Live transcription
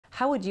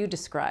How would you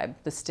describe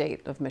the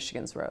state of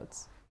Michigan's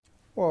roads?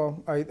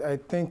 Well, I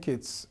think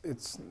it's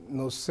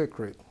no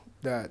secret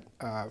that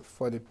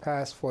for the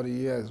past 40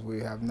 years we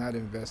have not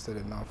invested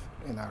enough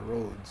in our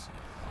roads.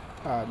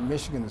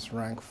 Michigan is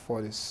ranked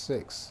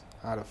 46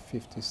 out of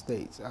 50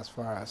 states as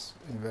far as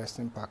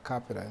investing per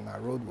capita in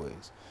our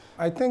roadways.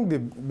 I think the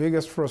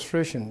biggest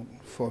frustration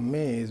for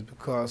me is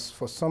because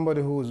for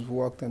somebody who's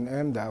worked in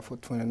MDOT for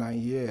 29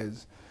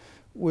 years,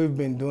 we've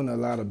been doing a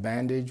lot of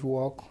bandage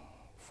work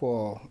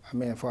for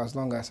as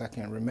long as I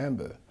can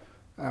remember.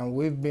 And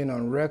we've been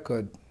on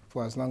record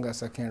for as long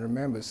as I can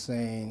remember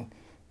saying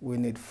we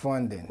need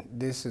funding.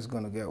 This is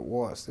going to get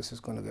worse. This is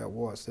going to get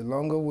worse. The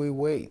longer we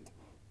wait,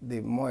 the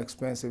more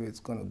expensive it's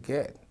going to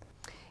get.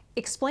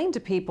 Explain to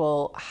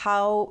people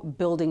how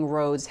building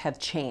roads have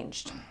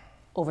changed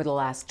over the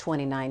last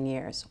 29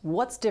 years.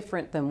 What's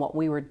different than what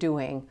we were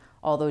doing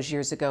all those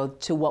years ago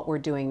to what we're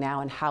doing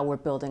now and how we're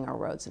building our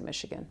roads in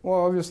Michigan?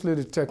 Well, obviously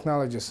the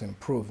technology has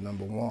improved,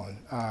 number one.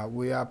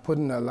 We are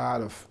putting a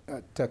lot of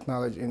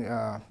technology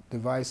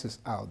devices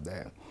out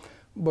there.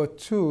 But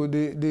two,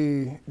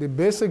 the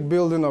basic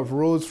building of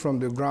roads from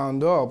the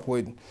ground up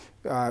with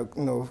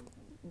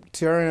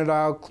tearing it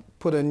out,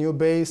 put a new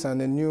base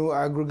and a new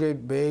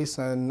aggregate base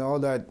and all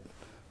that,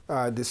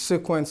 the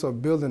sequence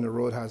of building the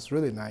road has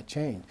really not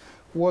changed.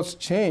 What's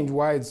changed,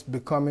 why it's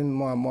becoming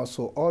more and more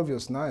so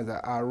obvious now, is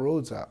that our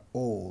roads are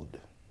old.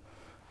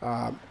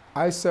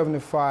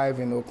 I-75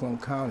 in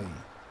Oakland County,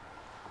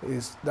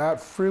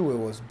 that freeway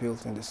was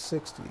built in the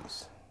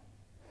 60s.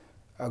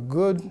 A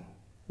good,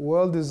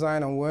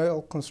 well-designed and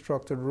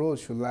well-constructed road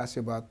should last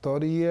you about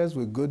 30 years.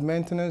 With good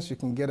maintenance, you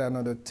can get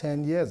another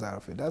 10 years out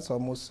of it. That's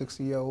almost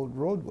 60-year-old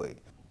roadway.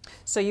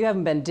 So you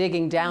haven't been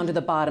digging down to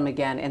the bottom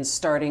again and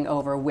starting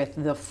over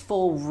with the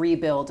full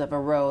rebuild of a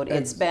road.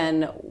 It's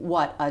been,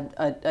 what,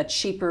 a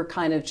cheaper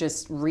kind of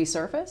just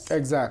resurface?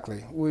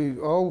 Exactly.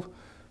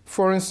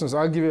 For instance,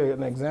 I'll give you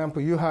an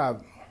example. You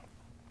have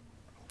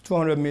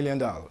 $200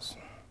 million.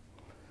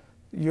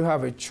 You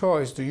have a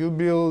choice. Do you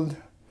build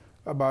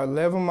about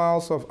 11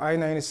 miles of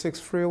I-96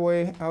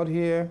 freeway out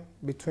here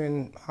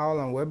between Howell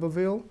and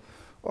Weberville,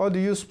 or do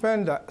you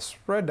spread that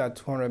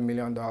 $200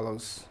 million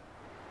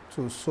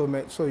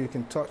so you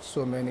can touch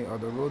so many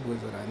other roadways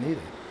that are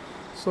needed?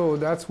 So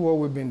that's what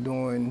we've been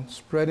doing,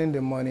 spreading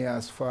the money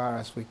as far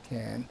as we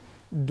can,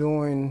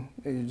 doing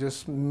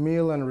just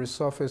mill and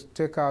resurface,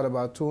 take out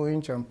about 2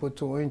 inch and put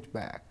 2 inch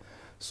back.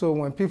 So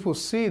when people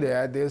see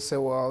that, they say,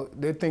 well,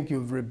 they think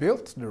you've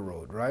rebuilt the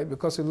road, right?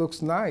 Because it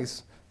looks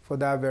nice for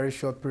that very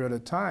short period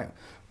of time.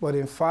 But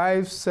in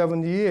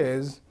 5-7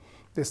 years,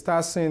 they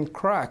start seeing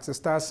cracks, they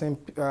start seeing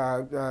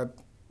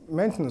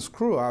maintenance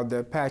crew out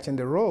there patching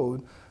the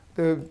road.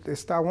 They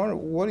start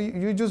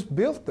wondering, you just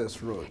built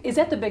this road. Is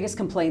that the biggest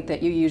complaint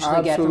that you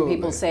usually get from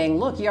people saying,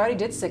 look, you already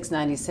did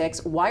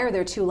 696, why are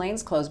there 2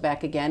 lanes closed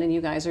back again and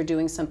you guys are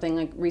doing something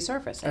like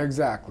resurfacing?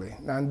 Exactly,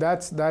 and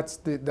that's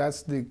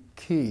the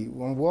key.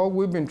 What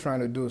we've been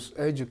trying to do is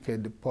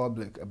educate the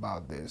public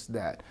about this,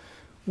 that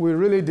we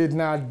really did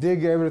not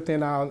dig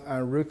everything out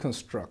and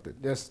reconstruct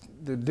it. There's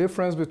the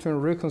difference between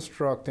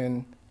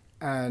reconstructing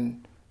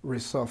and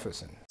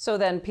resurfacing. So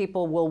then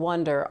people will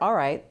wonder, all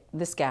right,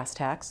 this gas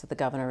tax that the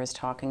governor is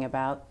talking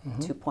about,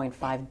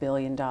 $2.5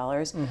 billion.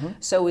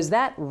 So is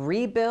that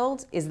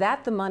rebuild? Is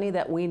that the money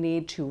that we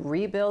need to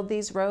rebuild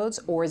these roads,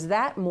 or is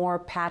that more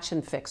patch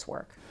and fix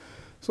work?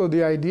 So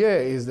the idea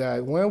is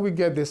that when we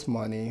get this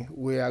money,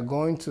 we are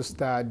going to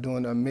start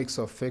doing a mix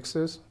of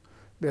fixes.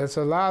 There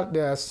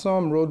are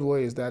some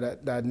roadways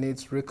that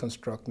needs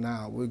reconstruct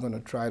now. We're going to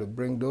try to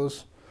bring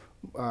those,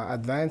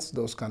 advance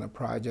those kind of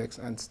projects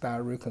and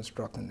start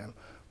reconstructing them.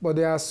 But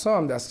there are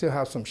some that still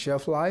have some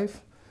shelf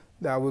life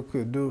that we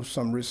could do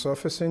some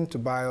resurfacing to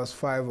buy us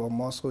 5 or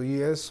more so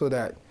years so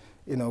that,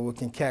 we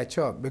can catch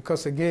up.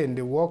 Because again,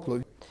 the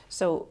workload.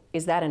 So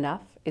is that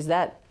enough? Is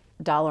that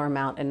dollar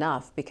amount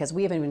enough? Because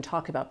we haven't even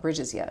talked about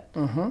bridges yet.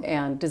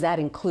 And does that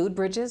include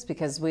bridges?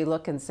 Because we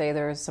look and say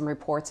there's some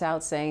reports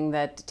out saying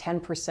that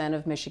 10%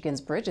 of Michigan's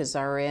bridges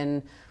are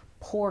in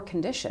poor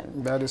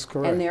condition. That is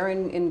correct. And they're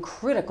in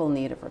critical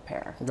need of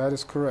repair. That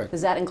is correct.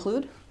 Does that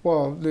include?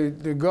 Well,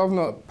 the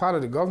governor, part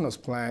of the governor's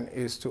plan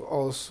is to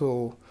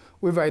also,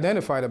 we've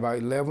identified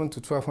about 1,100 to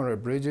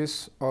 1,200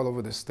 bridges all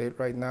over the state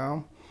right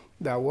now.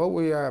 That what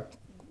we are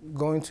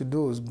going to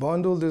do is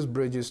bundle these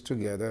bridges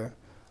together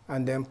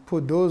and then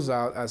put those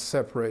out as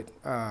separate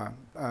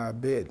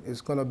bid.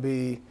 It's going to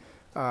be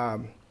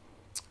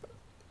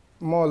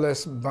more or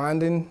less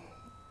bonding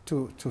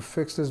to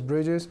fix these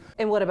bridges.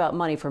 And what about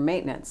money for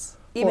maintenance?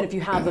 Even if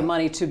you have the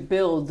money to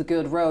build the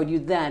good road, you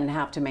then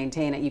have to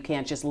maintain it. You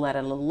can't just let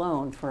it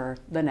alone for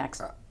the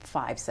next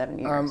 5-7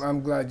 years.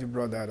 I'm glad you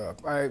brought that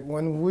up.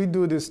 When we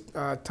do this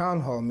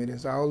town hall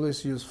meetings, I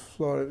always use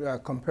Florida,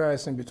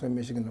 comparison between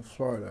Michigan and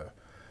Florida.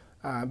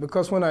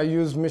 Because when I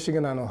use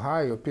Michigan and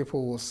Ohio,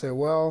 people will say,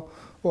 well,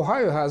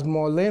 Ohio has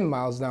more lane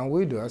miles than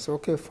we do. I say,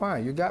 okay,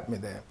 fine, you got me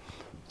there.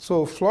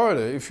 So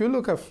Florida, if you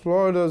look at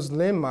Florida's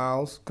lane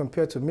miles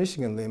compared to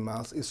Michigan lane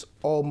miles, it's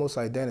almost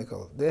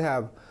identical. They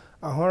have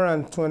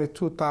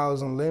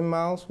 122,000 lane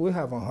miles. We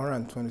have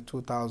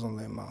 122,000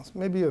 lane miles,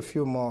 maybe a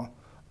few more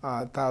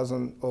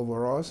thousand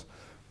over us.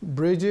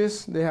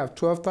 Bridges, they have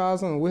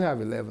 12,000, we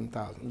have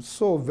 11,000.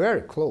 So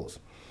very close.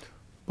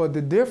 But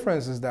the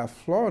difference is that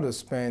Florida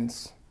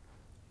spends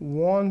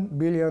 $1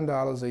 billion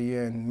a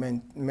year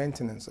in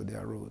maintenance of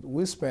their road.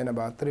 We spend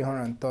about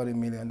 $330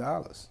 million.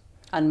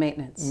 On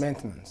maintenance?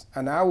 Maintenance.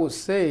 And I would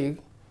say,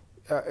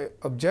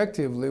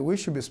 objectively, we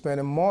should be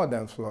spending more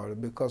than Florida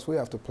because we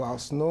have to plow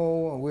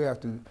snow, and we have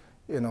to,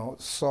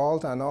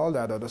 salt and all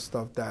that other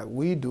stuff that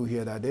we do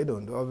here that they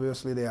don't do.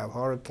 Obviously, they have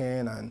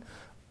hurricane,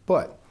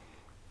 but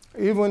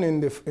even in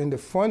the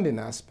funding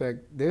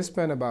aspect, they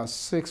spend about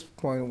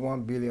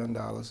 $6.1 billion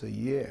a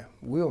year.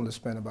 We only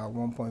spend about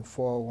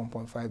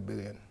 1.5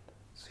 billion.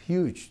 It's a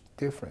huge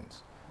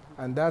difference.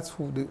 And that's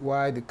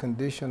why the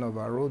condition of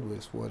our roadway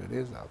is what it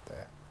is out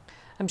there.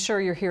 I'm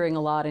sure you're hearing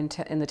a lot in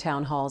the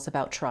town halls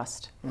about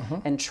trust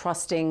and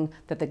trusting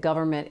that the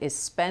government is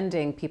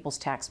spending people's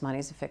tax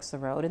monies to fix the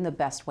road in the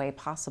best way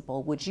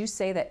possible. Would you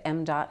say that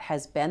MDOT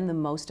has been the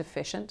most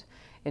efficient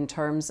in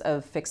terms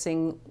of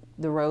fixing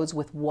the roads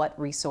with what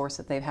resource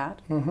that they've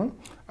had?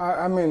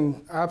 I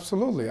mean,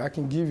 absolutely. I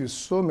can give you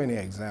so many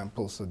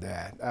examples of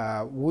that.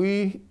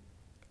 We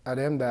at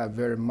MDOT are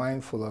very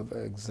mindful of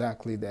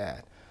exactly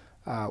that.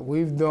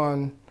 We've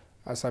done,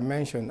 as I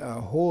mentioned, a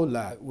whole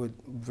lot with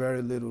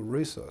very little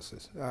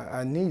resources.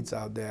 Our needs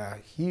out there are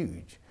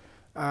huge.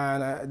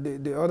 And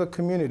the other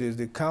communities,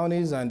 the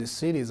counties and the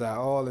cities are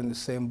all in the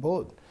same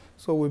boat.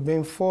 So we've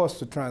been forced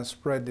to try and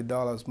spread the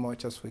dollar as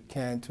much as we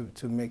can to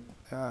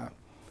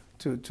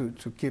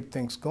keep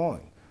things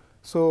going.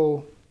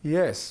 So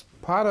yes,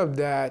 part of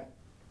that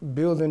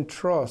building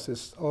trust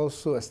is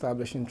also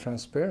establishing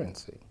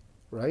transparency,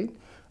 right?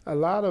 A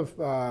lot of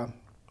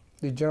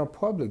the general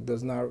public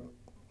does not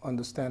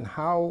understand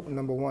how,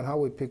 number one, how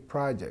we pick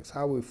projects,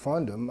 how we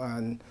fund them,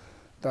 and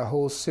the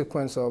whole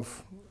sequence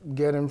of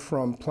getting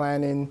from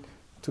planning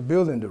to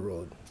building the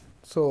road.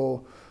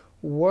 So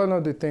one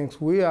of the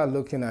things we are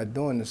looking at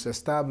doing is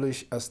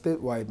establish a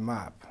statewide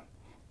map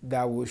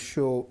that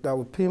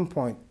will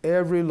pinpoint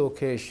every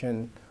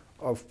location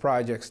of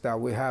projects that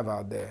we have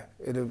out there.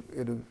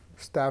 It'll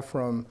start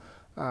from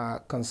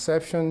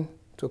conception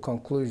to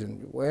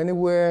conclusion.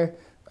 Anywhere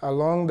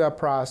along that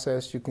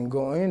process, you can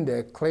go in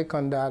there, click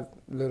on that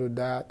little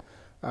dot,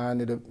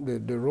 and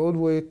the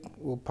roadway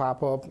will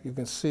pop up. You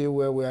can see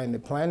where we are in the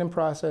planning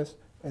process,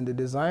 in the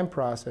design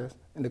process,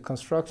 in the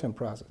construction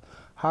process.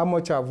 How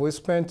much have we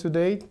spent to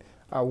date?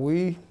 Are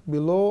we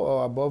below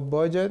or above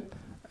budget?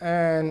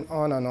 And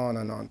on and on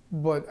and on.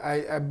 But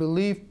I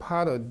believe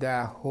part of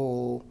that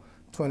whole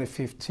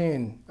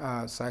 2015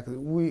 cycle,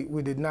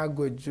 we did not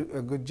do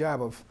a good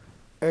job of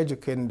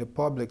educating the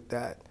public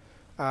that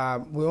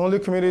we're only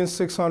committing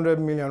 $600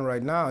 million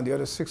right now, and the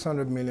other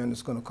 $600 million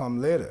is going to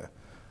come later.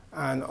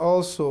 And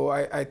also,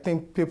 I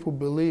think people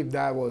believe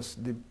that was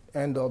the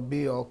end-all,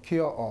 be-all,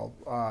 cure-all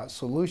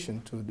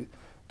solution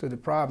to the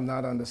problem,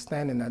 not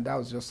understanding that that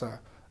was just a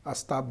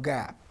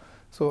stopgap.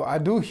 So I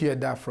do hear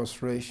that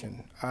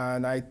frustration,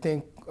 and I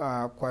think,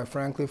 quite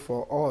frankly,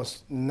 for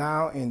us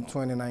now in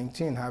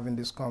 2019, having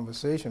this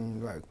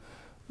conversation, like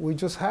we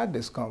just had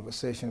this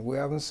conversation, we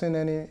haven't seen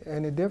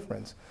any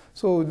difference.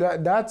 So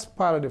that's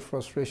part of the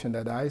frustration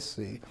that I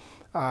see.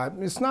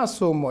 It's not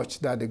so much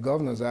that the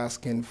governor's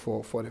asking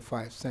for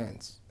 45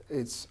 cents.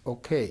 It's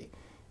okay.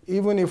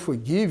 Even if we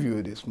give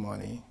you this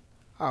money,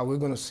 we're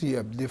going to see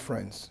a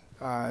difference,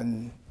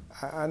 and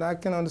I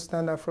can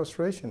understand that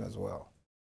frustration as well.